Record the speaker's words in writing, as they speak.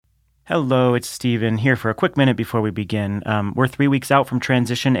Hello, it's Steven here for a quick minute before we begin. We're 3 weeks out from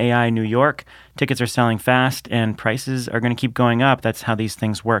Transition AI New York. Tickets are selling fast and prices are going to keep going up. That's how these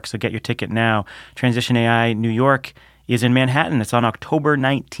things work. So get your ticket now. Transition AI New York is in Manhattan. It's on October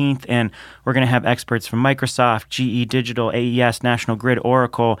 19th, and we're going to have experts from Microsoft, GE Digital, AES, National Grid,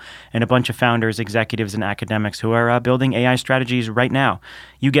 Oracle, and a bunch of founders, executives, and academics who are building AI strategies right now.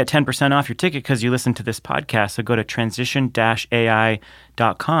 You get 10% off your ticket because you listen to this podcast, so go to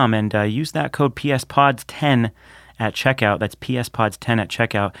transition-ai.com and use that code PSPODS10 at checkout. That's PSPODS10 at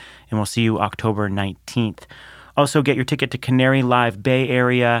checkout, and we'll see you October 19th. Also, get your ticket to Canary Live Bay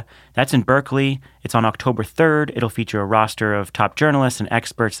Area. That's in Berkeley. It's on October 3rd. It'll feature a roster of top journalists and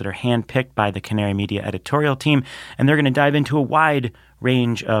experts that are handpicked by the Canary Media editorial team, and they're going to dive into a wide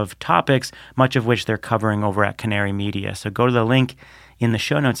range of topics, much of which they're covering over at Canary Media. So go to the link in the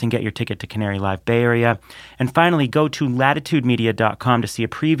show notes and get your ticket to Canary Live Bay Area. And finally, go to latitudemedia.com to see a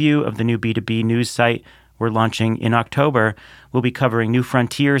preview of the new B2B news site we're launching in October. We'll be covering new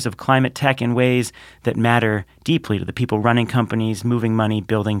frontiers of climate tech in ways that matter deeply to the people running companies, moving money,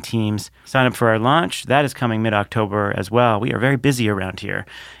 building teams. Sign up for our launch. That is coming mid-October as well. We are very busy around here.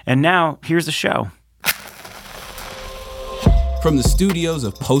 And now, here's the show. From the studios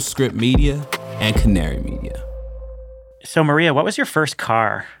of Postscript Media and Canary Media. So, Maria, what was your first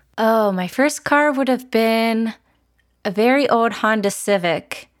car? Oh, my first car would have been a very old Honda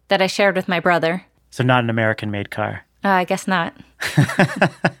Civic that I shared with my brother. So not an American-made car. I guess not.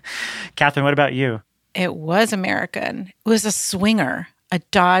 Catherine, what about you? It was American. It was a Swinger, a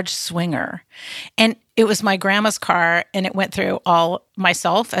Dodge Swinger. And it was my grandma's car, and it went through all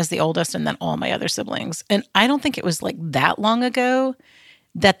myself as the oldest and then all my other siblings. And I don't think it was like that long ago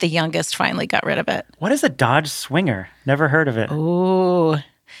that the youngest finally got rid of it. What is a Dodge Swinger? Never heard of it. Oh,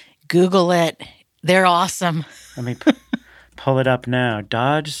 Google it. They're awesome. Let me pull it up now.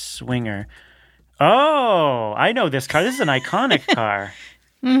 Dodge Swinger. Oh, I know this car. This is an iconic car.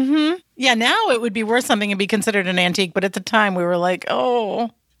 Mm-hmm. Yeah, now it would be worth something and be considered an antique, but at the time we were like,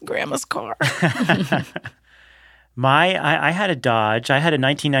 oh, grandma's car. I had a Dodge. I had a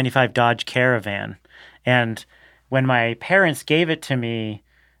 1995 Dodge Caravan. And when my parents gave it to me,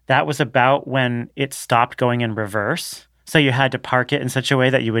 that was about when it stopped going in reverse. So you had to park it in such a way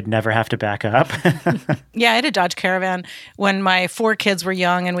that you would never have to back up. Yeah, I had a Dodge Caravan when my 4 kids were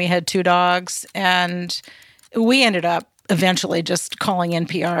young and we had 2 dogs. And we ended up eventually just calling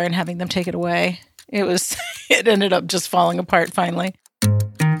NPR and having them take it away. It ended up just falling apart finally.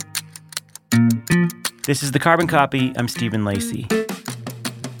 This is The Carbon Copy. I'm Stephen Lacey.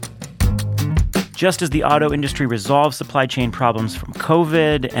 Just as the auto industry resolves supply chain problems from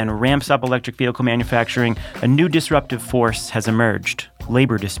COVID and ramps up electric vehicle manufacturing, a new disruptive force has emerged: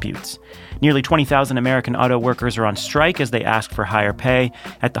 labor disputes. Nearly 20,000 American auto workers are on strike as they ask for higher pay.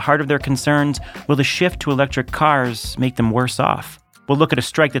 At the heart of their concerns, will the shift to electric cars make them worse off? We'll look at a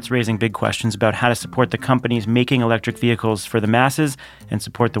strike that's raising big questions about how to support the companies making electric vehicles for the masses and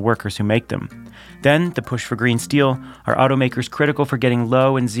support the workers who make them. Then, the push for green steel. Are automakers critical for getting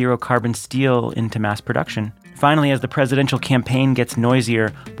low and zero carbon steel into mass production? Finally, as the presidential campaign gets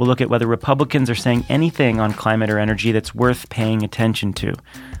noisier, we'll look at whether Republicans are saying anything on climate or energy that's worth paying attention to.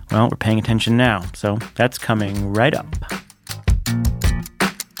 Well, we're paying attention now, so that's coming right up.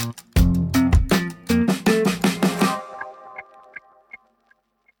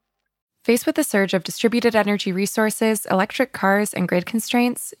 Faced with a surge of distributed energy resources, electric cars, and grid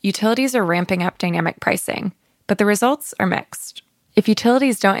constraints, utilities are ramping up dynamic pricing, but the results are mixed. If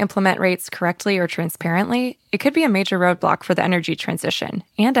utilities don't implement rates correctly or transparently, it could be a major roadblock for the energy transition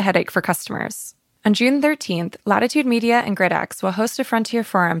and a headache for customers. On June 13th, Latitude Media and GridX will host a Frontier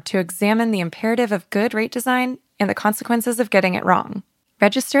Forum to examine the imperative of good rate design and the consequences of getting it wrong.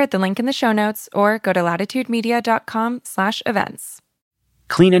 Register at the link in the show notes or go to latitudemedia.com/events.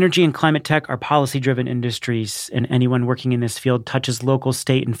 Clean energy and climate tech are policy-driven industries, and anyone working in this field touches local,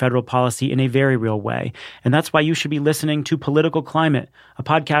 state, and federal policy in a very real way. And that's why you should be listening to Political Climate, a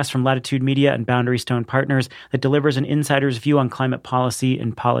podcast from Latitude Media and Boundary Stone Partners that delivers an insider's view on climate policy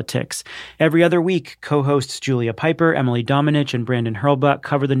and politics. Every other week, co-hosts Julia Piper, Emily Domenech, and Brandon Hurlbut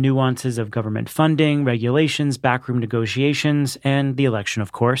cover the nuances of government funding, regulations, backroom negotiations, and the election,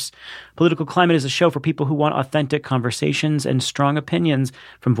 of course. Political Climate is a show for people who want authentic conversations and strong opinions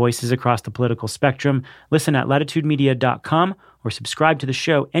from voices across the political spectrum. Listen at latitudemedia.com or subscribe to the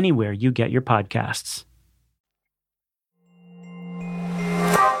show anywhere you get your podcasts.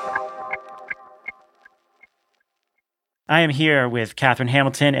 I am here with Catherine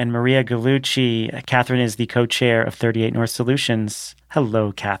Hamilton and Maria Gallucci. Catherine is the co-chair of 38 North Solutions.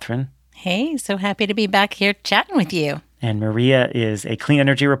 Hello, Catherine. Hey, so happy to be back here chatting with you. And Maria is a clean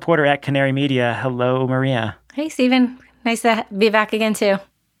energy reporter at Canary Media. Hello, Maria. Hey, Stephen. Nice to be back again, too.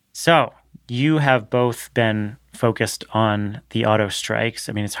 So you have both been focused on the auto strikes.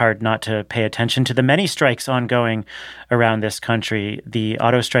 I mean, it's hard not to pay attention to the many strikes ongoing around this country, the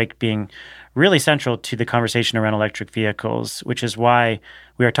auto strike being really central to the conversation around electric vehicles, which is why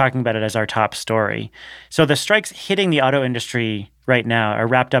we are talking about it as our top story. So the strikes hitting the auto industry right now are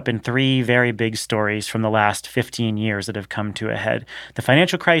wrapped up in three very big stories from the last 15 years that have come to a head: the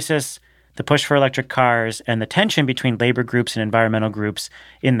financial crisis, the push for electric cars, and the tension between labor groups and environmental groups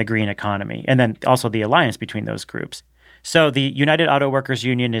in the green economy, and then also the alliance between those groups. So the United Auto Workers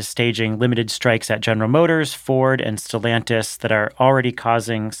Union is staging limited strikes at General Motors, Ford, and Stellantis that are already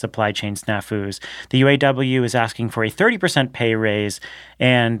causing supply chain snafus. The UAW is asking for a 30% pay raise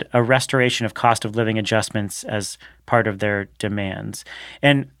and a restoration of cost of living adjustments as part of their demands.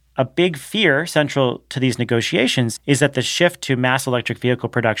 And a big fear central to these negotiations is that the shift to mass electric vehicle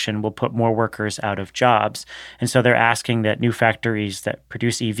production will put more workers out of jobs. And so they're asking that new factories that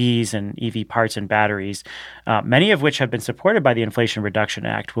produce EVs and EV parts and batteries, many of which have been supported by the Inflation Reduction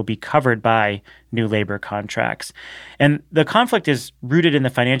Act, will be covered by new labor contracts. And the conflict is rooted in the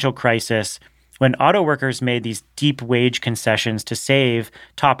financial crisis when auto workers made these deep wage concessions to save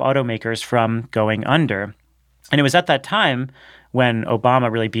top automakers from going under. And it was at that time when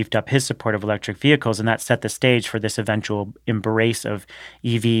Obama really beefed up his support of electric vehicles, and that set the stage for this eventual embrace of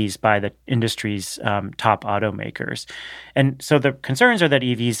EVs by the industry's top automakers. And so the concerns are that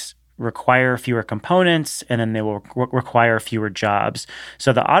EVs require fewer components, and then they will require fewer jobs.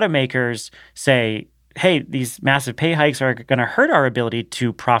 So the automakers say, hey, these massive pay hikes are going to hurt our ability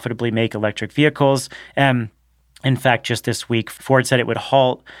to profitably make electric vehicles. In fact, just this week, Ford said it would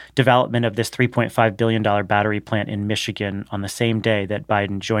halt development of this $3.5 billion battery plant in Michigan on the same day that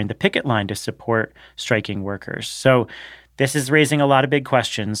Biden joined the picket line to support striking workers. So this is raising a lot of big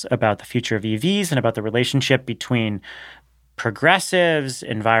questions about the future of EVs and about the relationship between progressives,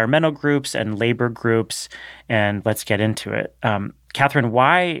 environmental groups, and labor groups. And let's get into it. Catherine,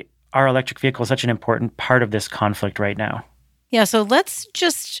 why are electric vehicles such an important part of this conflict right now? Yeah, so let's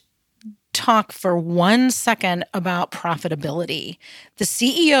just talk for 1 second about profitability. The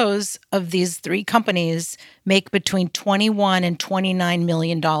CEOs of these three companies make between $21 and $29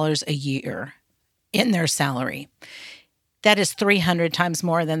 million a year in their salary. That is 300 times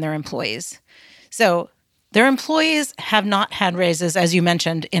more than their employees. So their employees have not had raises, as you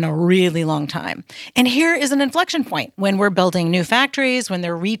mentioned, in a really long time. And here is an inflection point when we're building new factories, when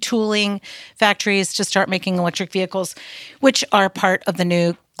they're retooling factories to start making electric vehicles, which are part of the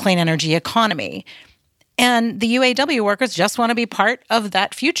new clean energy economy. And the UAW workers just want to be part of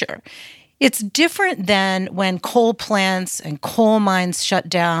that future. It's different than when coal plants and coal mines shut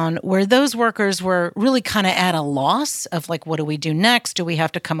down, where those workers were really kind of at a loss of like, what do we do next? Do we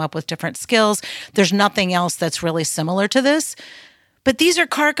have to come up with different skills? There's nothing else that's really similar to this. But these are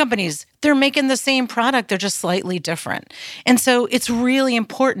car companies. They're making the same product. They're just slightly different. And so it's really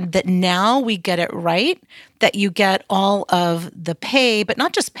important that now we get it right, that you get all of the pay, but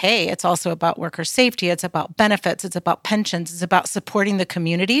not just pay. It's also about worker safety. It's about benefits. It's about pensions. It's about supporting the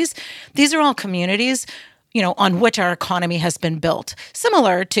communities. These are all communities, on which our economy has been built,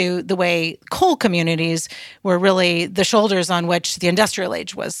 similar to the way coal communities were really the shoulders on which the industrial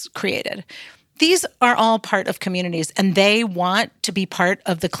age was created. These are all part of communities, and they want to be part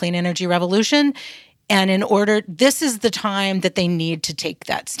of the clean energy revolution. And this is the time that they need to take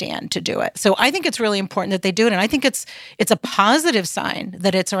that stand to do it. So I think it's really important that they do it. And I think it's a positive sign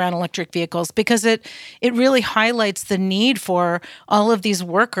that it's around electric vehicles, because it really highlights the need for all of these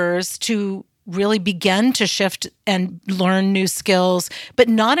workers to really begin to shift and learn new skills, but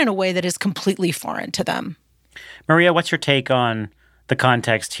not in a way that is completely foreign to them. Maria, what's your take on the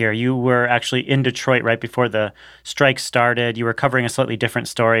context here? You were actually in Detroit right before the strike started. You were covering a slightly different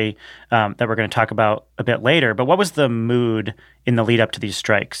story that we're going to talk about a bit later. But what was the mood in the lead up to these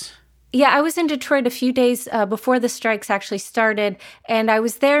strikes? Yeah, I was in Detroit a few days before the strikes actually started, and I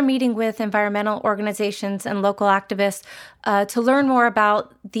was there meeting with environmental organizations and local activists to learn more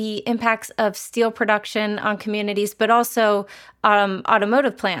about the impacts of steel production on communities, but also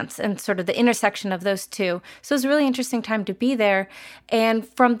automotive plants and sort of the intersection of those two. So it was a really interesting time to be there. And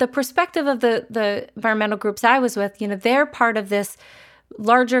from the perspective of the environmental groups I was with, they're part of this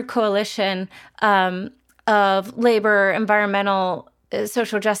larger coalition of labor, environmental,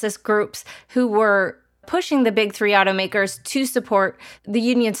 social justice groups who were pushing the big three automakers to support the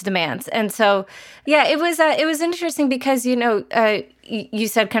union's demands. And so, yeah, it was interesting because, you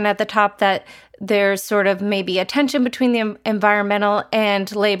said kind of at the top that there's sort of maybe a tension between the environmental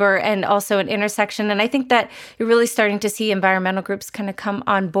and labor, and also an intersection. And I think that you're really starting to see environmental groups kind of come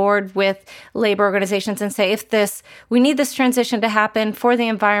on board with labor organizations and say, we need this transition to happen for the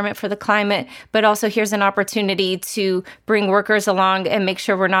environment, for the climate, but also here's an opportunity to bring workers along and make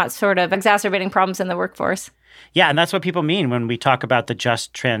sure we're not sort of exacerbating problems in the workforce. Yeah, and that's what people mean when we talk about the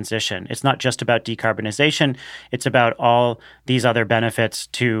just transition. It's not just about decarbonization. It's about all these other benefits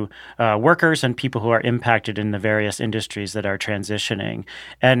to workers and people who are impacted in the various industries that are transitioning.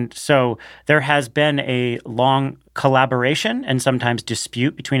 And so there has been a long collaboration and sometimes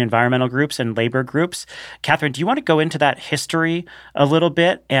dispute between environmental groups and labor groups. Catherine, do you want to go into that history a little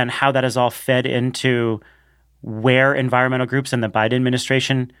bit and how that has all fed into where environmental groups and the Biden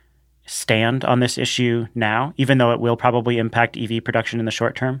administration stand on this issue now, even though it will probably impact EV production in the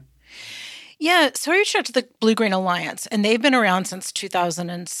short term? Yeah, so I reached out to the Blue Green Alliance, and they've been around since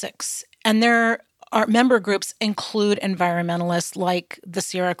 2006. And their member groups include environmentalists like the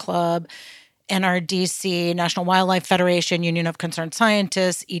Sierra Club, NRDC, National Wildlife Federation, Union of Concerned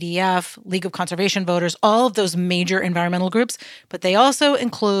Scientists, EDF, League of Conservation Voters, all of those major environmental groups. But they also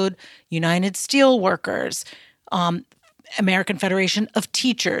include United Steelworkers, American Federation of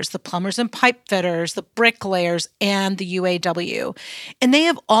Teachers, the plumbers and pipe fitters, the bricklayers, and the UAW. And they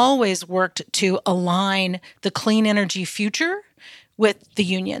have always worked to align the clean energy future with the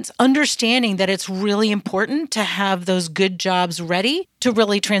unions, understanding that it's really important to have those good jobs ready to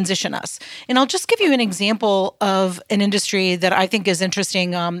really transition us. And I'll just give you an example of an industry that I think is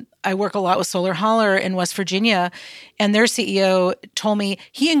interesting. I work a lot with Solar Holler in West Virginia, and their CEO told me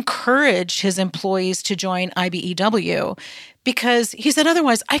he encouraged his employees to join IBEW because he said,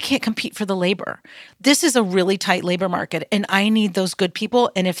 otherwise, I can't compete for the labor. This is a really tight labor market, and I need those good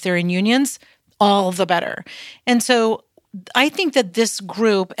people. And if they're in unions, all the better. And so I think that this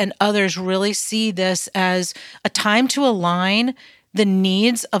group and others really see this as a time to align the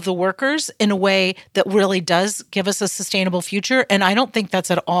needs of the workers in a way that really does give us a sustainable future. And I don't think that's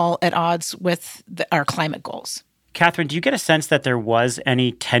at all at odds with our climate goals. Catherine, do you get a sense that there was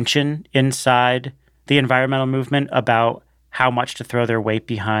any tension inside the environmental movement about how much to throw their weight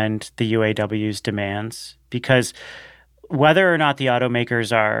behind the UAW's demands? Because whether or not the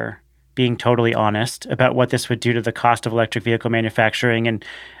automakers are being totally honest about what this would do to the cost of electric vehicle manufacturing and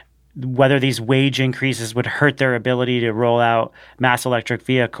whether these wage increases would hurt their ability to roll out mass electric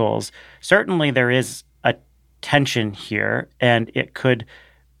vehicles, certainly there is a tension here and it could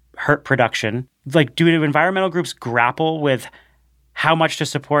hurt production. Like, do environmental groups grapple with how much to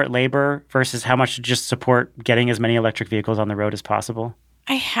support labor versus how much to just support getting as many electric vehicles on the road as possible?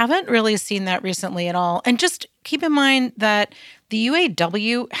 I haven't really seen that recently at all. And just keep in mind that the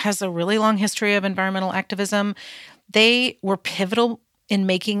UAW has a really long history of environmental activism. They were pivotal in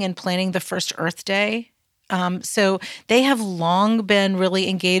making and planning the first Earth Day. So they have long been really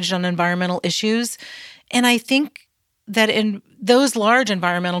engaged on environmental issues. And I think that in those large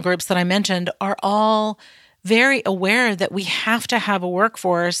environmental groups that I mentioned are all very aware that we have to have a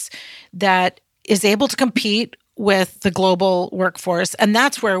workforce that is able to compete with the global workforce. And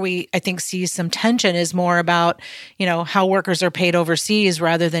that's where we, I think, see some tension is more about, how workers are paid overseas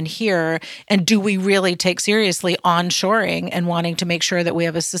rather than here. And do we really take seriously onshoring and wanting to make sure that we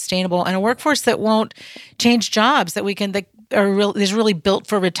have a sustainable and a workforce that won't change jobs, that we can, is really built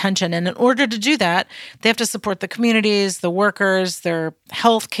for retention. And in order to do that, they have to support the communities, the workers, their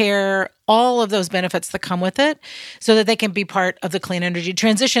health care, all of those benefits that come with it so that they can be part of the clean energy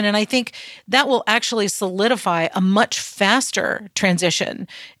transition. And I think that will actually solidify a much faster transition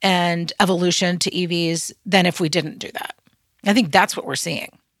and evolution to EVs than if we didn't do that. I think that's what we're seeing.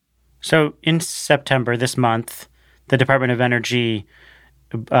 So in September this month, the Department of Energy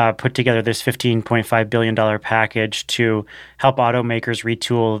put together this $15.5 billion package to help automakers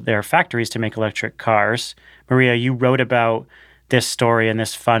retool their factories to make electric cars. Maria, you wrote about this story and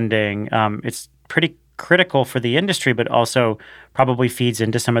this funding. It's pretty critical for the industry, but also probably feeds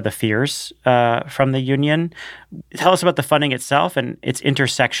into some of the fears from the union. Tell us about the funding itself and its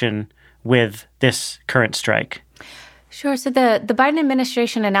intersection with this current strike. Sure. So the Biden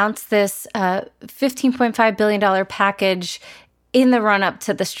administration announced this $15.5 billion package in the run-up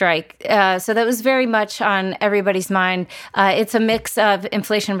to the strike. So that was very much on everybody's mind. It's a mix of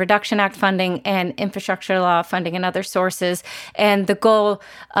Inflation Reduction Act funding and infrastructure law funding and other sources. And the goal,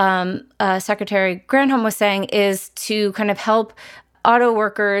 Secretary Granholm was saying, is to kind of help auto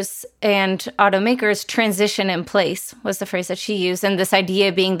workers and automakers transition in place, was the phrase that she used. And this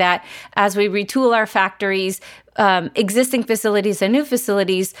idea being that as we retool our factories, existing facilities and new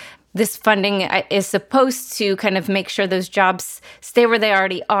facilities, this funding is supposed to kind of make sure those jobs stay where they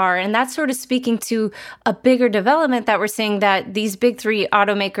already are. And that's sort of speaking to a bigger development that we're seeing, that these big three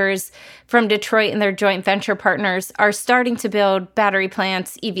automakers from Detroit and their joint venture partners are starting to build battery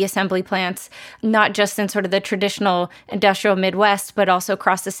plants, EV assembly plants, not just in sort of the traditional industrial Midwest, but also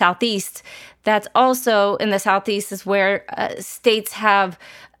across the Southeast. That's also in the Southeast is where states have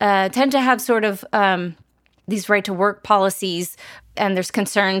tend to have sort of these right-to-work policies, and there's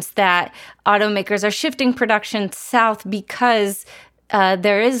concerns that automakers are shifting production south because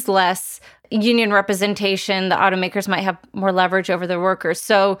there is less union representation. The automakers might have more leverage over their workers.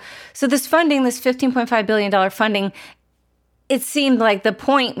 So this funding, this $15.5 billion funding, it seemed like the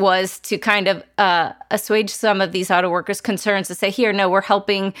point was to kind of assuage some of these auto workers' concerns, to say, here, no, we're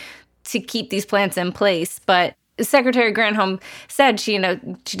helping to keep these plants in place. But Secretary Granholm said she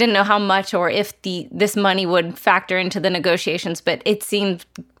didn't know how much or if this money would factor into the negotiations, but it seemed,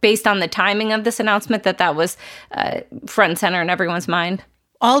 based on the timing of this announcement, that was front and center in everyone's mind.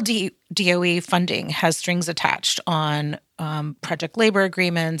 All DOE funding has strings attached on project labor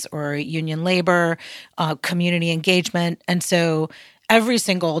agreements or union labor, community engagement. And so every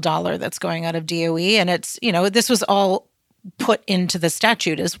single dollar that's going out of DOE, and it's, this was all put into the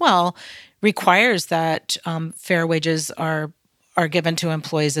statute as well, requires that fair wages are given to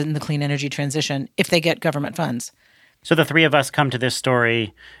employees in the clean energy transition if they get government funds. So the three of us come to this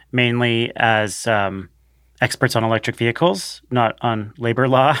story mainly as experts on electric vehicles, not on labor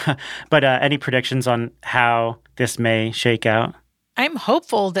law. But any predictions on how this may shake out? I'm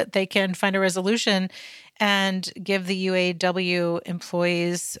hopeful that they can find a resolution and give the UAW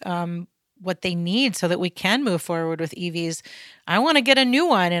employees what they need so that we can move forward with EVs. I want to get a new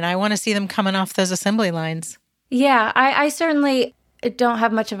one, and I want to see them coming off those assembly lines. Yeah, I certainly don't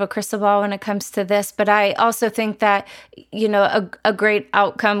have much of a crystal ball when it comes to this, but I also think that, a great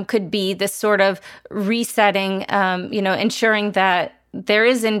outcome could be this sort of resetting, ensuring that there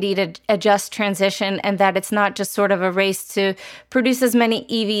is indeed a just transition, and that it's not just sort of a race to produce as many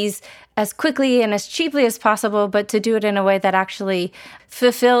EVs as quickly and as cheaply as possible, but to do it in a way that actually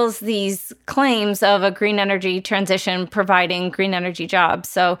fulfills these claims of a green energy transition, providing green energy jobs.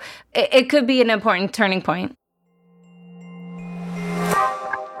 So it could be an important turning point.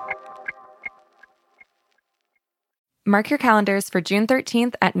 Mark your calendars for June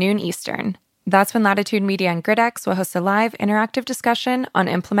 13th at noon Eastern. That's when Latitude Media and GridX will host a live, interactive discussion on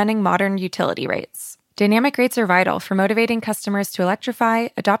implementing modern utility rates. Dynamic rates are vital for motivating customers to electrify,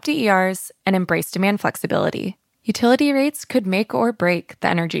 adopt DERs, and embrace demand flexibility. Utility rates could make or break the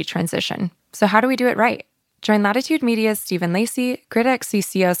energy transition. So how do we do it right? Join Latitude Media's Stephen Lacey, GridX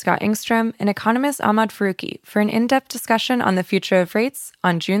CCO Scott Engstrom, and economist Ahmad Faruqi for an in-depth discussion on the future of rates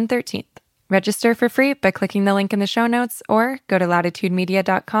on June 13th. Register for free by clicking the link in the show notes or go to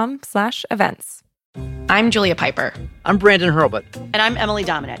latitudemedia.com/events. I'm Julia Piper. I'm Brandon Hurlbut. And I'm Emily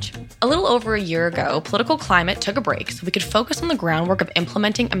Domenech. A little over a year ago, Political Climate took a break so we could focus on the groundwork of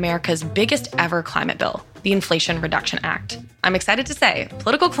implementing America's biggest ever climate bill, the Inflation Reduction Act. I'm excited to say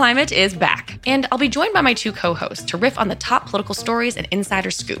Political Climate is back, and I'll be joined by my two co-hosts to riff on the top political stories and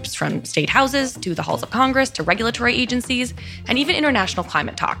insider scoops, from state houses to the halls of Congress to regulatory agencies and even international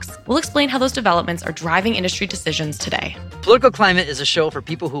climate talks. We'll explain how those developments are driving industry decisions today. Political Climate is a show for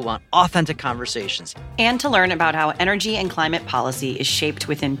people who want authentic conversations. And to learn about how energy and climate policy is shaped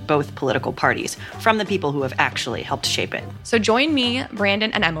within both political parties, from the people who have actually helped shape it. So join me,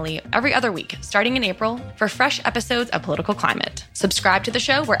 Brandon, and Emily every other week, starting in April, for fresh episodes of Political Climate. Subscribe to the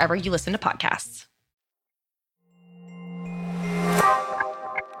show wherever you listen to podcasts.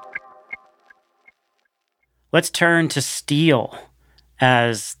 Let's turn to steel.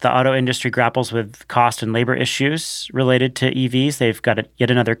 As the auto industry grapples with cost and labor issues related to EVs, they've got yet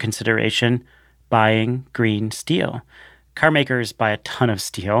another consideration: buying green steel. Car makers buy a ton of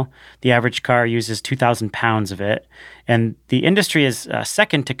steel. The average car uses 2,000 pounds of it. And the industry is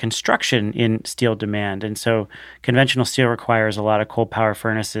second to construction in steel demand. And so conventional steel requires a lot of coal power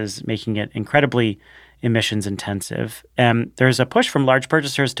furnaces, making it incredibly emissions intensive. There's a push from large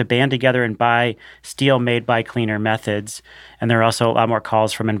purchasers to band together and buy steel made by cleaner methods. And there are also a lot more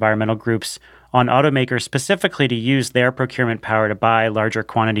calls from environmental groups on automakers specifically to use their procurement power to buy larger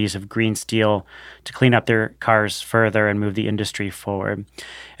quantities of green steel to clean up their cars further and move the industry forward.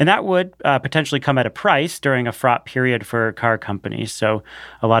 And that would potentially come at a price during a fraught period for car companies. So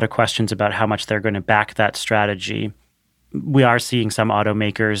a lot of questions about how much they're going to back that strategy. We are seeing some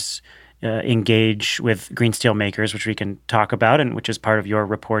automakers engage with green steel makers, which we can talk about and which is part of your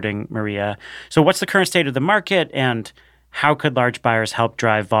reporting, Maria. So what's the current state of the market, and how could large buyers help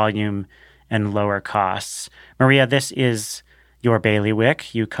drive volume and lower costs? Maria, this is your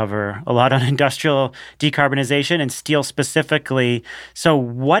bailiwick. You cover a lot on industrial decarbonization and steel specifically. So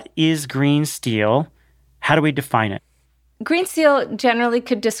what is green steel? How do we define it? Green steel generally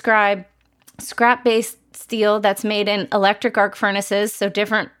could describe scrap-based steel that's made in electric arc furnaces, so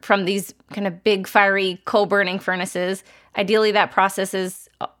different from these kind of big fiery coal-burning furnaces. Ideally, that process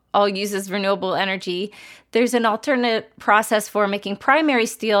all uses renewable energy. There's an alternate process for making primary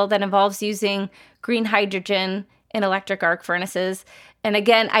steel that involves using green hydrogen in electric arc furnaces. And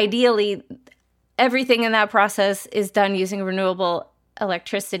again, ideally, everything in that process is done using renewable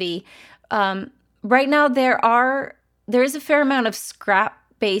electricity. Right now, there is a fair amount of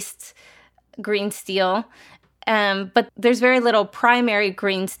scrap-based green steel, but there's very little primary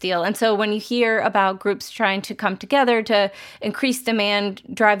green steel. And so when you hear about groups trying to come together to increase demand,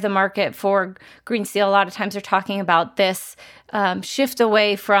 drive the market for green steel, a lot of times they're talking about this shift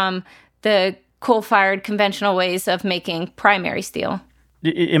away from the coal-fired conventional ways of making primary steel.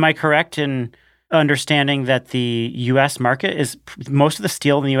 Am I correct in understanding that the U.S. market most of the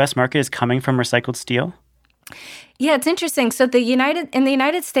steel in the U.S. market is coming from recycled steel? Yeah, it's interesting. So in the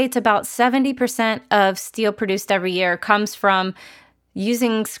United States, about 70% of steel produced every year comes from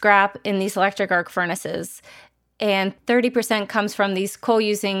using scrap in these electric arc furnaces. And 30% comes from these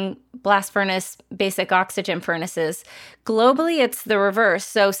coal-using blast furnace basic oxygen furnaces. Globally, it's the reverse.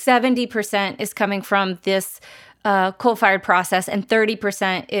 So 70% is coming from this coal-fired process, and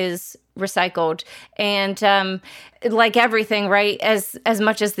 30% is recycled. And like everything, right, as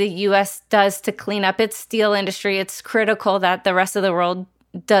much as the U.S. does to clean up its steel industry, it's critical that the rest of the world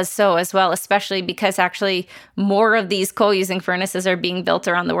does so as well, especially because actually more of these coal-using furnaces are being built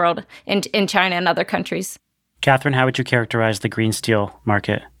around the world in China and other countries. Catherine, how would you characterize the green steel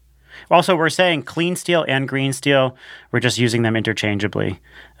market? Also, we're saying clean steel and green steel. We're just using them interchangeably,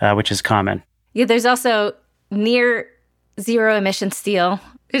 which is common. Yeah, there's also near zero emission steel.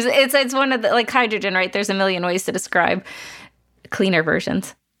 It's one of the, like hydrogen, right? There's a million ways to describe cleaner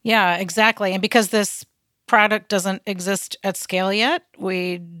versions. Yeah, exactly. And because this product doesn't exist at scale yet,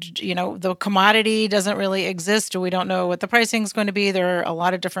 the commodity doesn't really exist, or we don't know what the pricing is going to be. There are a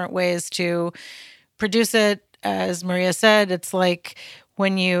lot of different ways to produce it. As Maria said, it's like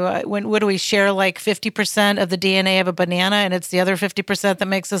when what do we share, like 50% of the DNA of a banana, and it's the other 50% that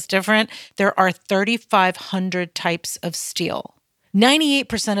makes us different. There are 3,500 types of steel.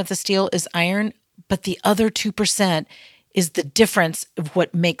 98% of the steel is iron, but the other 2% is the difference of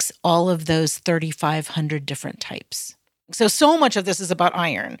what makes all of those 3,500 different types. So much of this is about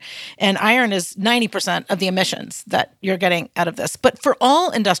iron, and iron is 90% of the emissions that you're getting out of this. But for all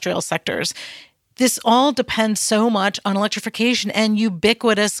industrial sectors, this all depends so much on electrification and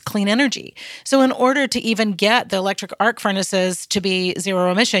ubiquitous clean energy. So in order to even get the electric arc furnaces to be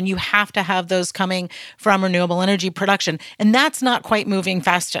zero emission, you have to have those coming from renewable energy production. And that's not quite moving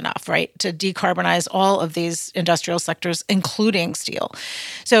fast enough, right, to decarbonize all of these industrial sectors, including steel.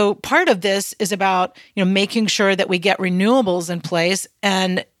 So part of this is about, making sure that we get renewables in place,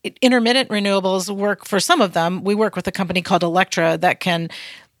 and intermittent renewables work for some of them. We work with a company called Electra that can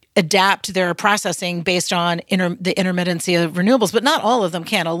adapt their processing based on the intermittency of renewables, but not all of them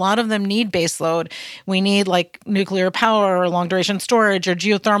can. A lot of them need baseload. We need like nuclear power or long-duration storage or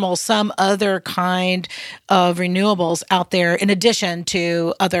geothermal, some other kind of renewables out there in addition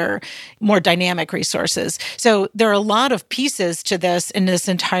to other more dynamic resources. So there are a lot of pieces to this in this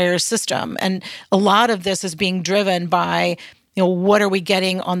entire system, and a lot of this is being driven by what are we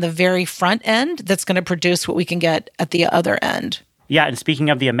getting on the very front end that's going to produce what we can get at the other end. Yeah, and speaking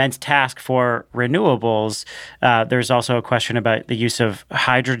of the immense task for renewables, there's also a question about the use of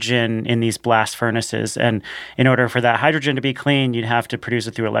hydrogen in these blast furnaces. And in order for that hydrogen to be clean, you'd have to produce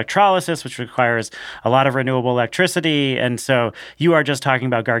it through electrolysis, which requires a lot of renewable electricity. And so you are just talking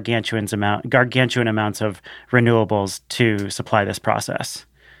about gargantuan amounts of renewables to supply this process.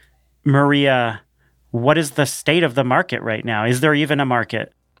 Maria, what is the state of the market right now? Is there even a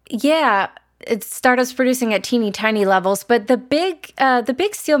market? Yeah. It's startups producing at teeny tiny levels, but the big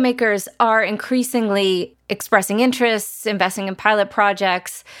steel makers are increasingly expressing interests, investing in pilot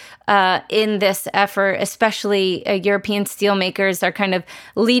projects in this effort. Especially European steel makers are kind of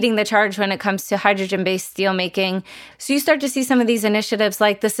leading the charge when it comes to hydrogen-based steel making. So you start to see some of these initiatives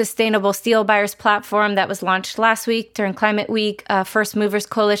like the Sustainable Steel Buyers Platform that was launched last week during Climate Week, First Movers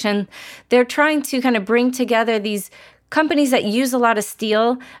Coalition. They're trying to kind of bring together these companies that use a lot of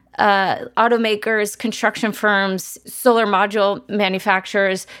steel, automakers, construction firms, solar module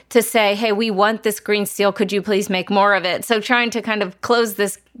manufacturers, to say, hey, we want this green steel. Could you please make more of it? So trying to kind of close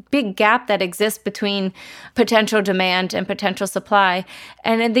this big gap that exists between potential demand and potential supply.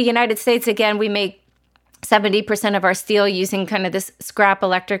 And in the United States, again, we make 70% of our steel using kind of this scrap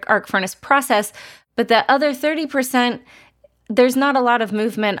electric arc furnace process. But the other 30%, there's not a lot of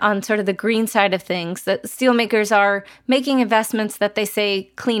movement on sort of the green side of things. That steelmakers are making investments that they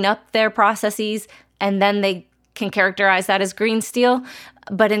say clean up their processes, and then they can characterize that as green steel.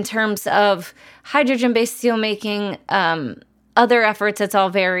 But in terms of hydrogen-based steelmaking, other efforts, it's all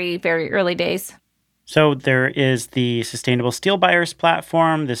very, very early days. So there is the Sustainable Steel Buyers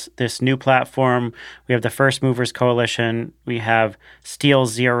platform, this new platform. We have the First Movers Coalition. We have Steel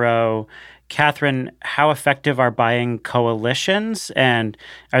Zero. Catherine, how effective are buying coalitions? And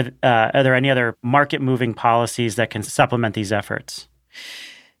are there any other market-moving policies that can supplement these efforts?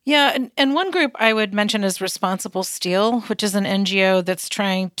 Yeah, and one group I would mention is Responsible Steel, which is an NGO that's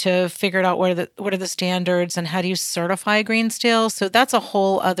trying to figure out what are the standards and how do you certify green steel. So that's a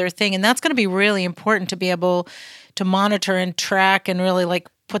whole other thing, and that's going to be really important to be able to monitor and track and really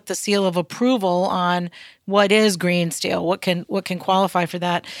put the seal of approval on what is green steel, what can qualify for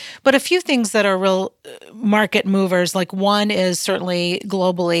that. But a few things that are real market movers, like one is certainly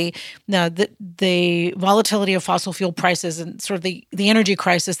globally, the volatility of fossil fuel prices and sort of the energy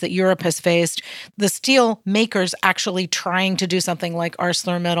crisis that Europe has faced. The steel makers actually trying to do something like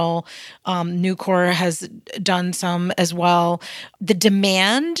ArcelorMittal, Nucor has done some as well. The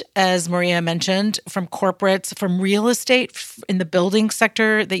demand, as Maria mentioned, from corporates, from real estate in the building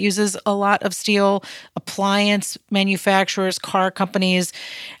sector that uses a lot of steel, appliance manufacturers, car companies.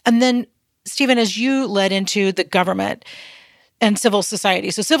 And then, Stephen, as you led into the government and civil society.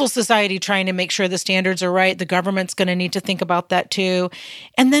 So civil society trying to make sure the standards are right. The government's going to need to think about that too.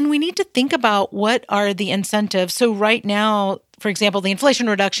 And then we need to think about what are the incentives. So right now, for example, the Inflation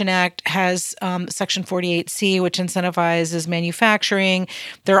Reduction Act has Section 48C, which incentivizes manufacturing.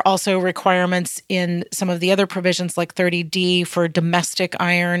 There are also requirements in some of the other provisions like 30D for domestic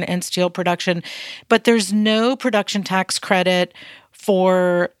iron and steel production. But there's no production tax credit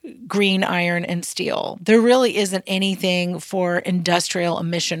for green iron and steel. There really isn't anything for industrial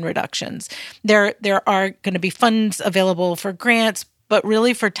emission reductions. There are going to be funds available for grants, but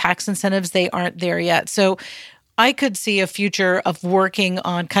really for tax incentives, they aren't there yet. So I could see a future of working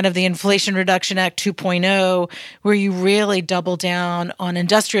on kind of the Inflation Reduction Act 2.0, where you really double down on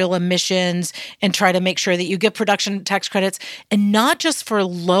industrial emissions and try to make sure that you get production tax credits, and not just for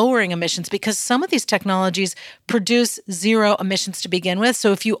lowering emissions, because some of these technologies produce zero emissions to begin with.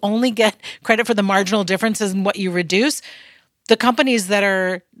 So if you only get credit for the marginal differences in what you reduce, the companies that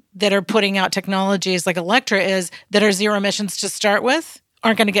are putting out technologies like Electra that are zero emissions to start with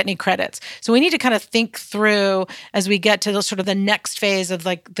aren't going to get any credits. So we need to kind of think through as we get to the next phase of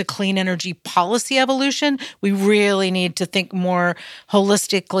the clean energy policy evolution. We really need to think more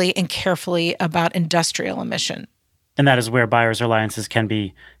holistically and carefully about industrial emission. And that is where buyers' alliances can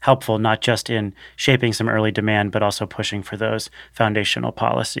be helpful, not just in shaping some early demand, but also pushing for those foundational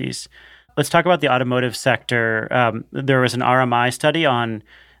policies. Let's talk about the automotive sector. There was an RMI study on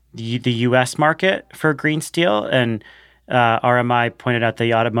the U.S. market for green steel, and RMI pointed out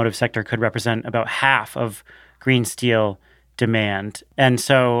the automotive sector could represent about half of green steel demand. And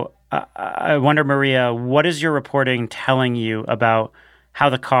so I wonder, Maria, what is your reporting telling you about how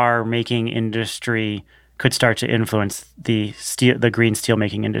the car making industry could start to influence the green steel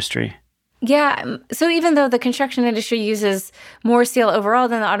making industry? Yeah. So even though the construction industry uses more steel overall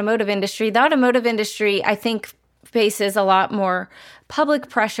than the automotive industry, I think, faces a lot more public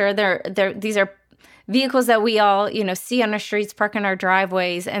pressure. These are vehicles that we all, see on our streets, park in our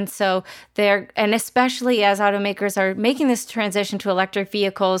driveways. And so and especially as automakers are making this transition to electric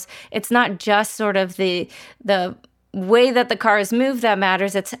vehicles, it's not just sort of the way that the car is moved that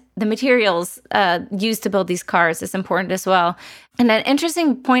matters. It's the materials used to build these cars is important as well. And an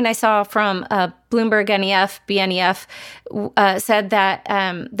interesting point I saw from Bloomberg BNEF said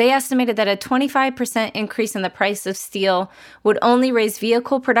that they estimated that a 25% increase in the price of steel would only raise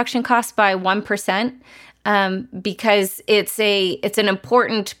vehicle production costs by 1%, because it's an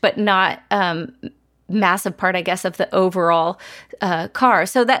important but not massive part, I guess, of the overall car.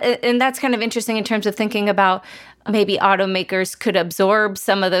 So that's kind of interesting in terms of thinking about maybe automakers could absorb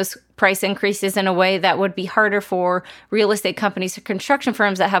some of those price increases in a way that would be harder for real estate companies or construction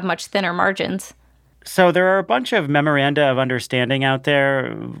firms that have much thinner margins. So there are a bunch of memoranda of understanding out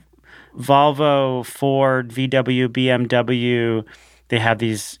there. Volvo, Ford, VW, BMW, they have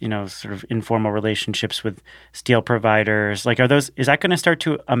these, sort of informal relationships with steel providers. Is that going to start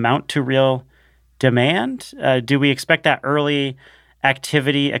to amount to real demand? Do we expect that early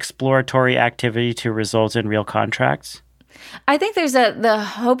exploratory activity to result in real contracts? I think there's the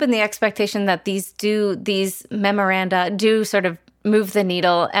hope and the expectation that these memoranda do sort of move the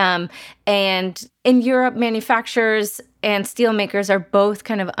needle. And in Europe, manufacturers and steelmakers are both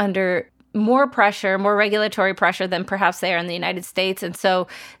kind of under more pressure, more regulatory pressure than perhaps they are in the United States. And so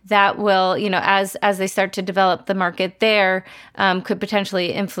that will, as they start to develop the market there, could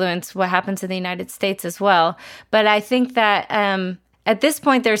potentially influence what happens in the United States as well. But I think that at this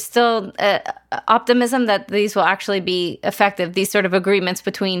point, there's still optimism that these will actually be effective, these sort of agreements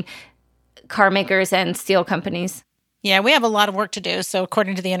between car makers and steel companies. Yeah, we have a lot of work to do. So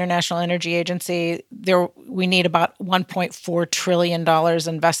according to the International Energy Agency, we need about $1.4 trillion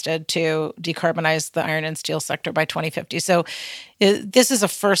invested to decarbonize the iron and steel sector by 2050. So this is a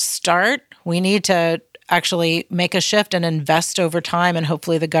first start. We need to actually make a shift and invest over time, and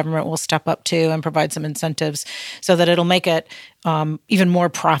hopefully the government will step up too and provide some incentives so that it'll make it even more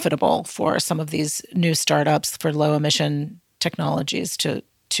profitable for some of these new startups for low-emission technologies to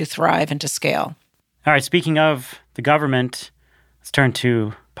thrive and to scale. All right, speaking of the government, let's turn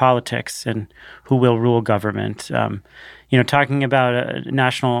to politics and who will rule government. Talking about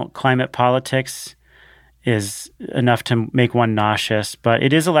national climate politics is enough to make one nauseous, but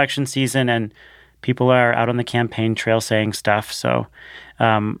it is election season and people are out on the campaign trail saying stuff. So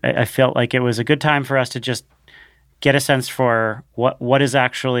I felt like it was a good time for us to just get a sense for what is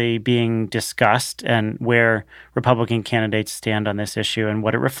actually being discussed and where Republican candidates stand on this issue and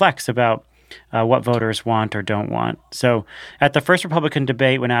what it reflects about what voters want or don't want. So at the first Republican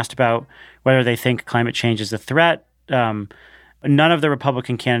debate, when asked about whether they think climate change is a threat, none of the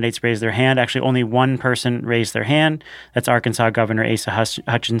Republican candidates raised their hand. Actually, only one person raised their hand. That's Arkansas Governor Asa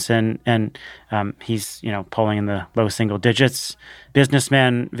Hutchinson, and he's polling in the low single digits.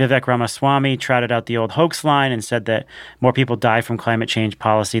 Businessman Vivek Ramaswamy trotted out the old hoax line and said that more people die from climate change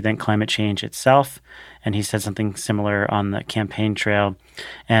policy than climate change itself. And he said something similar on the campaign trail.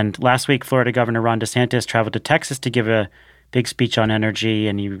 And last week, Florida Governor Ron DeSantis traveled to Texas to give a big speech on energy,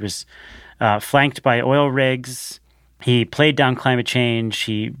 and he was flanked by oil rigs. He played down climate change,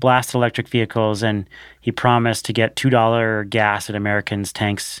 he blasted electric vehicles, and he promised to get $2 gas at Americans'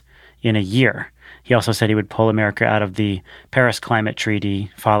 tanks in a year. He also said he would pull America out of the Paris Climate Treaty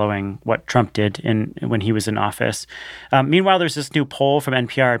following what Trump did when he was in office. Meanwhile, there's this new poll from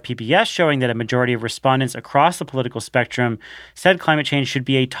NPR and PBS showing that a majority of respondents across the political spectrum said climate change should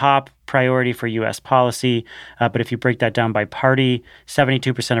be a top priority for U.S. policy. But if you break that down by party,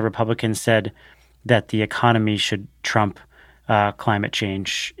 72% of Republicans said that the economy should trump climate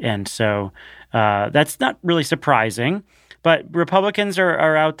change. And so that's not really surprising. But Republicans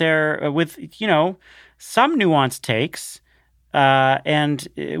are out there with, some nuanced takes. And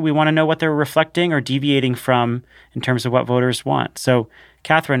we want to know what they're reflecting or deviating from in terms of what voters want. So,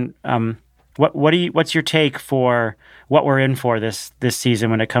 Catherine, what's your take for what we're in for this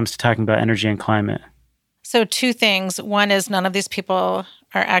season when it comes to talking about energy and climate? So 2 things. One is none of these people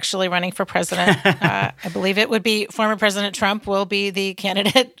are actually running for president. I believe it would be former President Trump will be the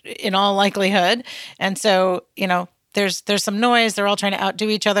candidate in all likelihood. And so, there's some noise. They're all trying to outdo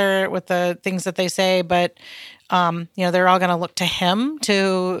each other with the things that they say, but they're all going to look to him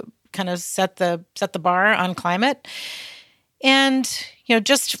to kind of set the bar on climate. And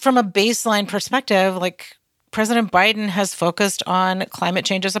just from a baseline perspective, like President Biden has focused on climate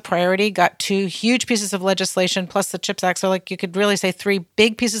change as a priority, got 2 huge pieces of legislation plus the CHIPS Act. So you could really say 3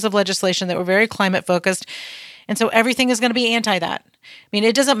 big pieces of legislation that were very climate focused. And so everything is going to be anti that. I mean,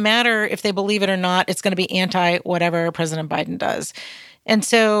 it doesn't matter if they believe it or not. It's going to be anti whatever President Biden does. And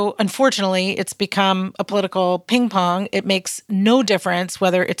so, unfortunately, it's become a political ping pong. It makes no difference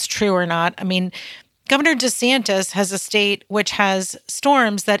whether it's true or not. I mean, Governor DeSantis has a state which has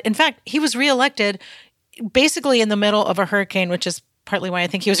storms that, in fact, he was reelected basically in the middle of a hurricane, which is partly why I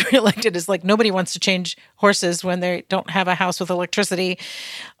think he was reelected, is like nobody wants to change horses when they don't have a house with electricity.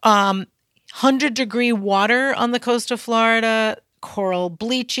 100-degree water on the coast of Florida, coral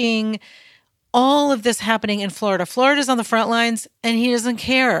bleaching, all of this happening in Florida. Florida's on the front lines, and he doesn't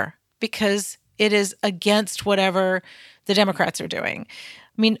care because it is against whatever the Democrats are doing.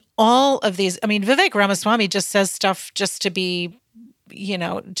 I mean, all of these, Vivek Ramaswamy just says stuff just to be,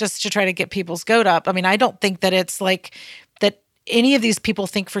 just to try to get people's goat up. I mean, I don't think that it's like that any of these people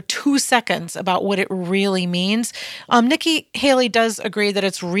think for 2 seconds about what it really means. Nikki Haley does agree that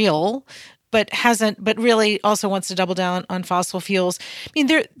it's real, but really also wants to double down on fossil fuels. I mean,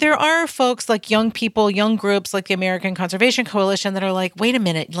 there are folks like young people, young groups like the American Conservation Coalition that are like, wait a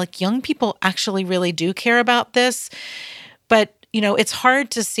minute, like young people actually really do care about this. But, it's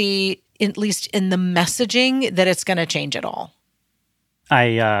hard to see, at least in the messaging, that it's going to change at all.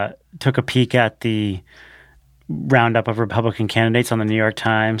 I took a peek at the roundup of Republican candidates on the New York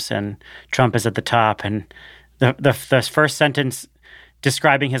Times, and Trump is at the top. And the first sentence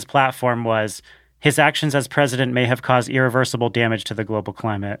describing his platform was, his actions as president may have caused irreversible damage to the global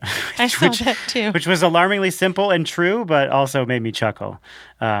climate. I saw that too. Which was alarmingly simple and true, but also made me chuckle.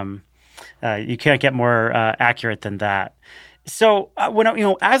 You can't get more accurate than that. So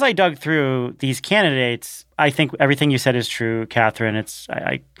as I dug through these candidates, I think everything you said is true, Catherine.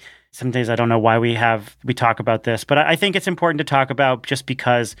 Some days I don't know why we talk about this, but I think it's important to talk about just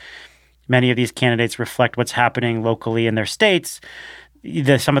because many of these candidates reflect what's happening locally in their states.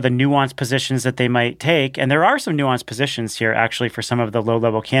 Some of the nuanced positions that they might take, and there are some nuanced positions here actually for some of the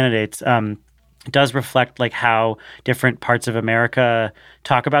low-level candidates, does reflect like how different parts of America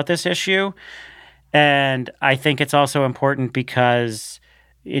talk about this issue. And I think it's also important because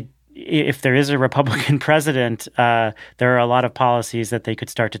if there is a Republican president, there are a lot of policies that they could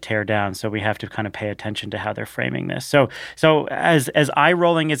start to tear down. So we have to kind of pay attention to how they're framing this. So as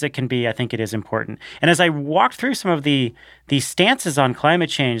eye-rolling as it can be, I think it is important. And as I walked through some of the stances on climate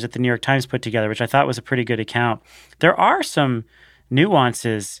change that the New York Times put together, which I thought was a pretty good account, there are some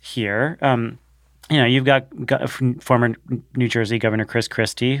nuances here. You've got former New Jersey Governor Chris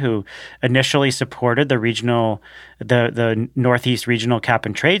Christie, who initially supported the Northeast regional cap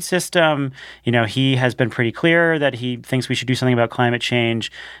and trade system. He has been pretty clear that he thinks we should do something about climate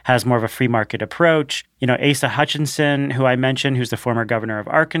change, has more of a free market approach. Asa Hutchinson, who I mentioned, who's the former governor of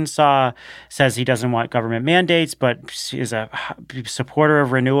Arkansas, says he doesn't want government mandates, but is a supporter of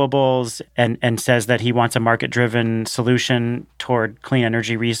renewables and says that he wants a market-driven solution toward clean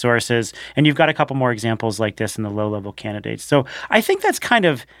energy resources. And you've got a couple more examples like this in the low-level candidates. So I think that's kind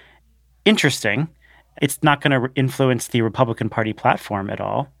of interesting. It's not going to influence the Republican Party platform at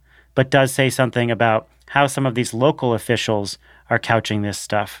all, but does say something about how some of these local officials are couching this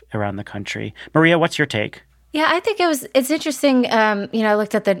stuff around the country. Maria, what's your take? Yeah, I think it's interesting. I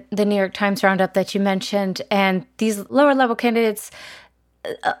looked at the New York Times roundup that you mentioned, and these lower level candidates,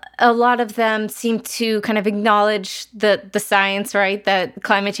 a lot of them seem to kind of acknowledge the science, right? That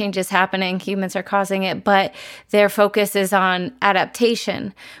climate change is happening, humans are causing it, but their focus is on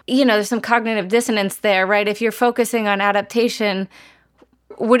adaptation. There's some cognitive dissonance there, right? If you're focusing on adaptation,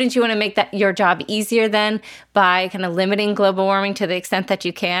 wouldn't you want to make that your job easier then by kind of limiting global warming to the extent that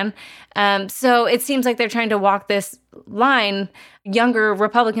you can? So it seems like they're trying to walk this line. Younger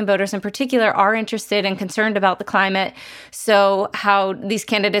Republican voters in particular are interested and concerned about the climate. So how these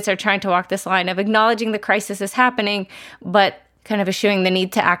candidates are trying to walk this line of acknowledging the crisis is happening, but kind of eschewing the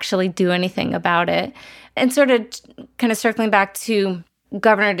need to actually do anything about it. And sort of kind of circling back to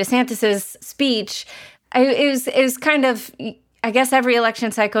Governor DeSantis's speech, it was kind of, I guess every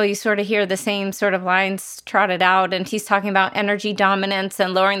election cycle, you sort of hear the same sort of lines trotted out. And he's talking about energy dominance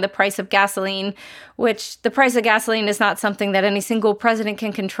and lowering the price of gasoline, which the price of gasoline is not something that any single president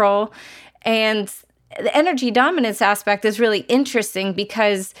can control. And the energy dominance aspect is really interesting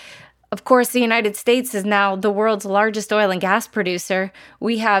because, of course, the United States is now the world's largest oil and gas producer.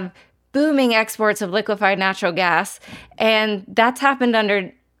 We have booming exports of liquefied natural gas. And that's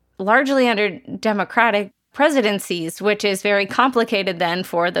happened largely under Democratic presidencies, which is very complicated then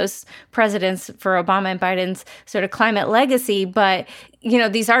for those presidents, for Obama and Biden's sort of climate legacy. But,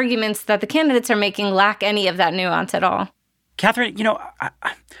 these arguments that the candidates are making lack any of that nuance at all. Catherine,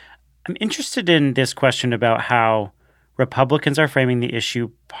 I'm interested in this question about how Republicans are framing the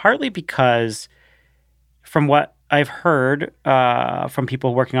issue, partly because from what I've heard from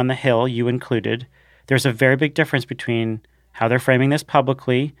people working on the Hill, you included, there's a very big difference between how they're framing this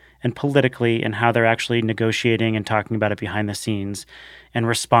publicly and politically and how they're actually negotiating and talking about it behind the scenes and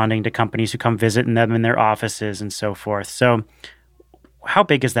responding to companies who come visit them in their offices and so forth. So how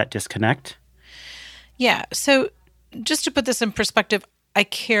big is that disconnect? Yeah. So just to put this in perspective, I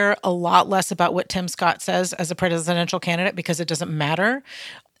care a lot less about what Tim Scott says as a presidential candidate because it doesn't matter,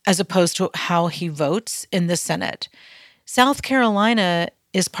 as opposed to how he votes in the Senate. South Carolina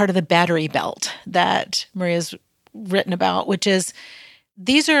is part of the battery belt that Maria's written about, which is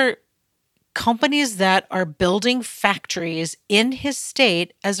these are companies that are building factories in his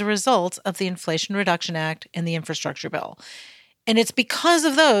state as a result of the Inflation Reduction Act and the infrastructure bill. And it's because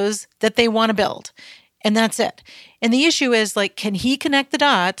of those that they want to build. And that's it. And the issue is, can he connect the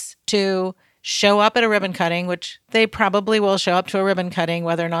dots to show up at a ribbon cutting, which they probably will show up to a ribbon cutting,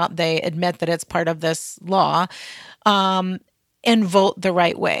 whether or not they admit that it's part of this law, and vote the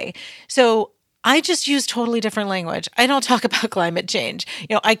right way. So I just use totally different language. I don't talk about climate change.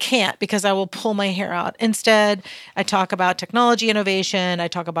 I can't because I will pull my hair out. Instead, I talk about technology innovation. I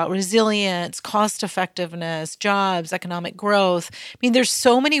talk about resilience, cost effectiveness, jobs, economic growth. There's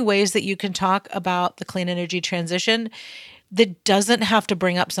so many ways that you can talk about the clean energy transition that doesn't have to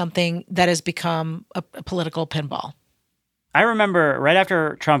bring up something that has become a political pinball. I remember right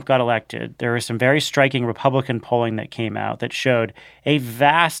after Trump got elected, there was some very striking Republican polling that came out that showed a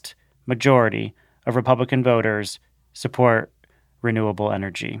vast majority of Republican voters support renewable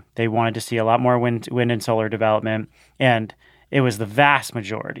energy. They wanted to see a lot more wind and solar development, and it was the vast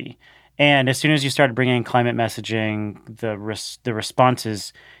majority. And as soon as you started bringing in climate messaging, the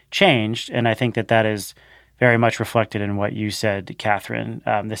responses changed, and I think that is very much reflected in what you said, Catherine.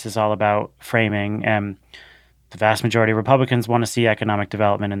 This is all about framing, and the vast majority of Republicans want to see economic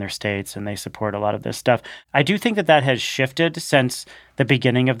development in their states, and they support a lot of this stuff. I do think that has shifted since the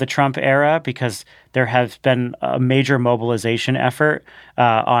beginning of the Trump era, because there has been a major mobilization effort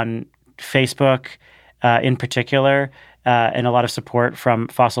on Facebook in particular, and a lot of support from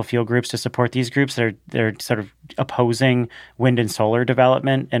fossil fuel groups to support these groups. They're sort of opposing wind and solar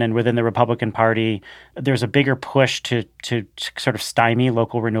development. And then within the Republican Party, there's a bigger push to sort of stymie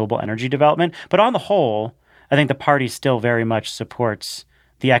local renewable energy development. But on the whole, I think the party still very much supports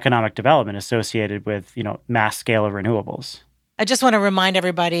the economic development associated with, mass scale of renewables. I just want to remind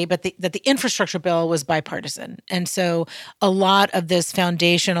everybody that the infrastructure bill was bipartisan. And so a lot of this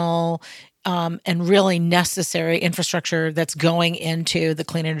foundational and really necessary infrastructure that's going into the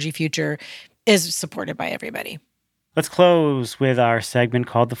clean energy future is supported by everybody. Let's close with our segment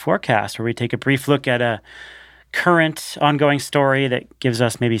called The Forecast, where we take a brief look at a current ongoing story that gives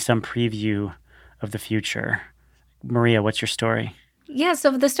us maybe some preview of the future. Maria, what's your story? Yeah, so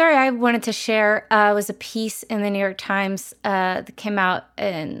the story I wanted to share was a piece in the New York Times that came out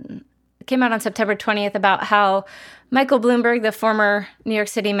on September 20th about how Michael Bloomberg, the former New York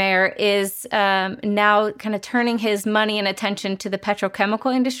City mayor, is now kind of turning his money and attention to the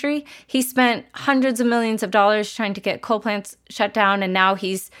petrochemical industry. He spent hundreds of millions of dollars trying to get coal plants shut down, and now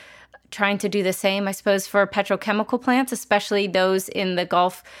he's trying to do the same, I suppose, for petrochemical plants, especially those in the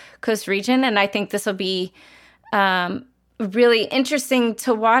Gulf Coast region. And I think this will be really interesting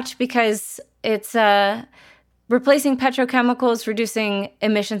to watch, because it's replacing petrochemicals, reducing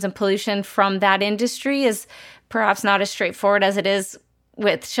emissions and pollution from that industry is perhaps not as straightforward as it is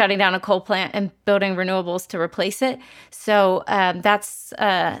with shutting down a coal plant and building renewables to replace it. So that's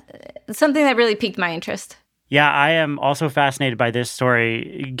something that really piqued my interest. Yeah, I am also fascinated by this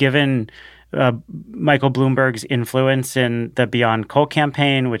story, given Michael Bloomberg's influence in the Beyond Coal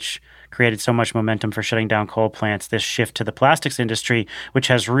campaign, which created so much momentum for shutting down coal plants. This shift to the plastics industry, which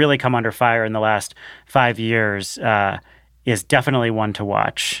has really come under fire in the last 5 years, is definitely one to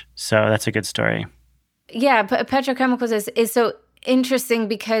watch. So that's a good story. Yeah, but petrochemicals is so interesting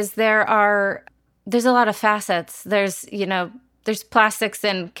because there's a lot of facets. There's plastics,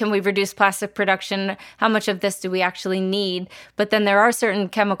 and can we reduce plastic production? How much of this do we actually need? But then there are certain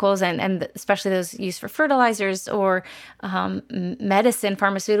chemicals, and especially those used for fertilizers or medicine,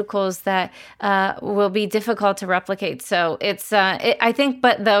 pharmaceuticals, that will be difficult to replicate. So I think,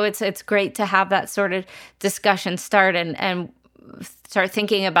 but though it's great to have that sort of discussion start and start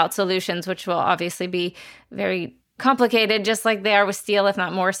thinking about solutions, which will obviously be very complicated, just like they are with steel, if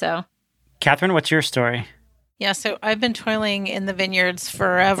not more so. Catherine, what's your story? Yeah, so I've been toiling in the vineyards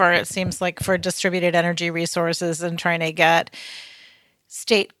forever, it seems like, for distributed energy resources and trying to get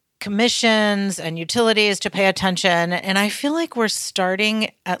state commissions and utilities to pay attention. And I feel like we're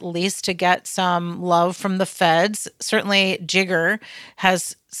starting at least to get some love from the feds. Certainly, Jigger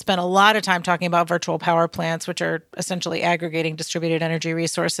has spent a lot of time talking about virtual power plants, which are essentially aggregating distributed energy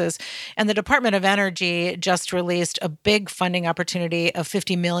resources. And the Department of Energy just released a big funding opportunity of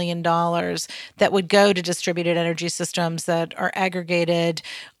 $50 million that would go to distributed energy systems that are aggregated.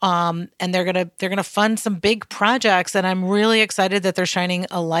 And they're gonna fund some big projects. And I'm really excited that they're shining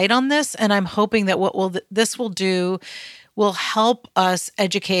a light on this. And I'm hoping that this will do will help us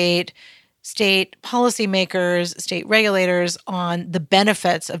educate state policymakers, state regulators on the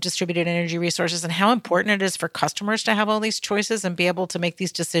benefits of distributed energy resources and how important it is for customers to have all these choices and be able to make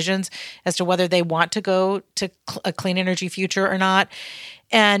these decisions as to whether they want to go to a clean energy future or not.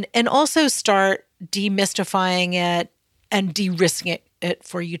 And also start demystifying it and de-risking it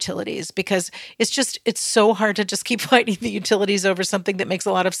for utilities, because it's so hard to just keep fighting the utilities over something that makes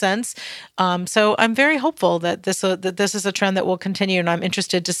a lot of sense. So I'm very hopeful that this is a trend that will continue, and I'm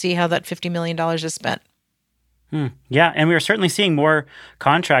interested to see how that $50 million is spent. Yeah, and we are certainly seeing more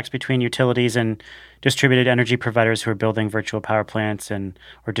contracts between utilities and distributed energy providers who are building virtual power plants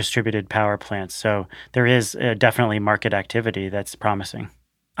or distributed power plants. So there is definitely market activity that's promising.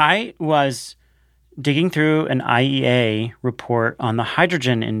 I was digging through an IEA report on the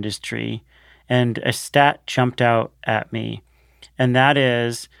hydrogen industry, and a stat jumped out at me, and that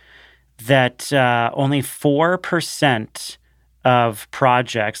is that only 4% of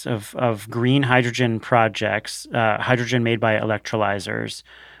projects, of green hydrogen projects, hydrogen made by electrolyzers,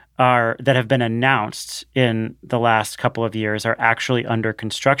 that have been announced in the last couple of years are actually under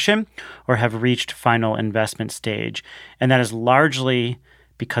construction or have reached final investment stage. And that is largely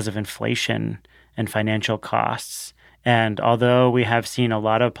because of inflation and financial costs. And although we have seen a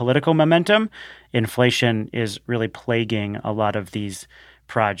lot of political momentum, inflation is really plaguing a lot of these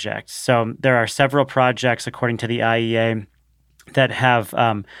projects. So there are several projects, according to the IEA, that have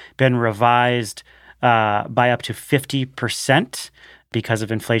been revised by up to 50% because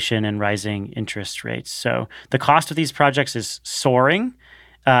of inflation and rising interest rates. So the cost of these projects is soaring.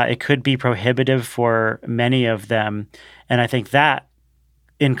 It could be prohibitive for many of them. And I think that,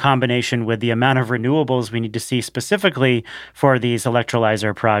 in combination with the amount of renewables we need to see specifically for these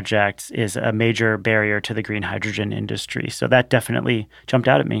electrolyzer projects, is a major barrier to the green hydrogen industry. So that definitely jumped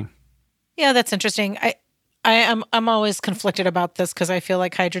out at me. Yeah, that's interesting. I'm always conflicted about this because I feel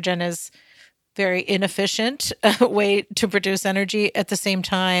like hydrogen is very inefficient way to produce energy. At the same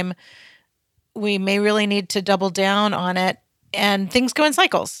time, we may really need to double down on it, and things go in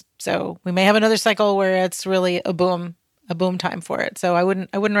cycles. So we may have another cycle where it's really a boom time for it. So I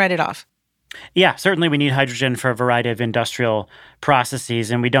wouldn't write it off. Yeah, certainly we need hydrogen for a variety of industrial processes,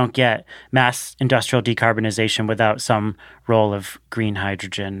 and we don't get mass industrial decarbonization without some role of green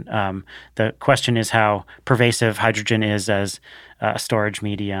hydrogen. The question is how pervasive hydrogen is as a storage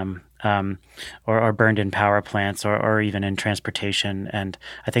medium, or burned in power plants, or even in transportation. And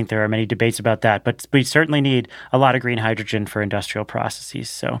I think there are many debates about that. But we certainly need a lot of green hydrogen for industrial processes.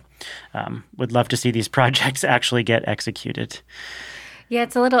 So would love to see these projects actually get executed. Yeah,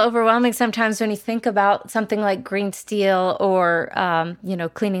 it's a little overwhelming sometimes when you think about something like green steel or,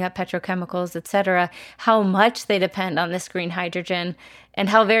 cleaning up petrochemicals, et cetera, how much they depend on this green hydrogen and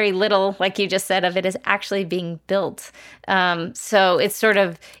how very little, like you just said, of it is actually being built. So it's sort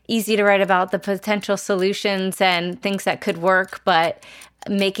of easy to write about the potential solutions and things that could work, but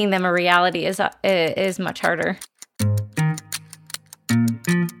making them a reality is much harder.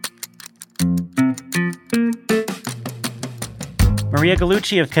 Maria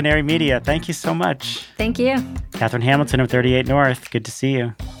Gallucci of Canary Media, thank you so much. Thank you. Catherine Hamilton of 38 North, good to see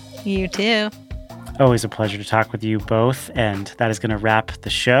you. You too. Always a pleasure to talk with you both, and that is going to wrap the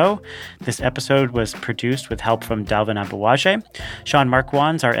show. This episode was produced with help from Dalvin Abuwaje. Sean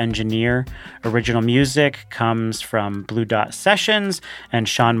Marquand's our engineer. Original music comes from Blue Dot Sessions, and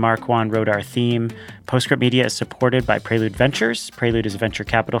Sean Marquand wrote our theme. Postscript Media is supported by Prelude Ventures. Prelude is a venture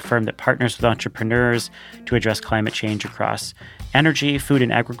capital firm that partners with entrepreneurs to address climate change across energy, food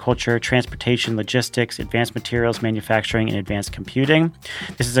and agriculture, transportation, logistics, advanced materials, manufacturing, and advanced computing.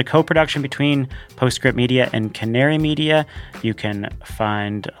 This is a co-production between Postscript Media and Canary Media. You can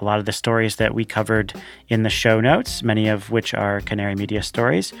find a lot of the stories that we covered in the show notes, many of which are Canary Media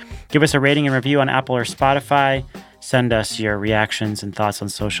stories. Give us a rating and review on Apple or Spotify. Send us your reactions and thoughts on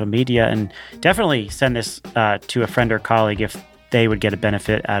social media, and definitely send this to a friend or colleague if they would get a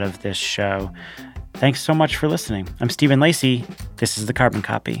benefit out of this show. Thanks so much for listening. I'm Stephen Lacey. This is The Carbon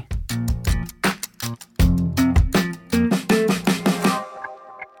Copy.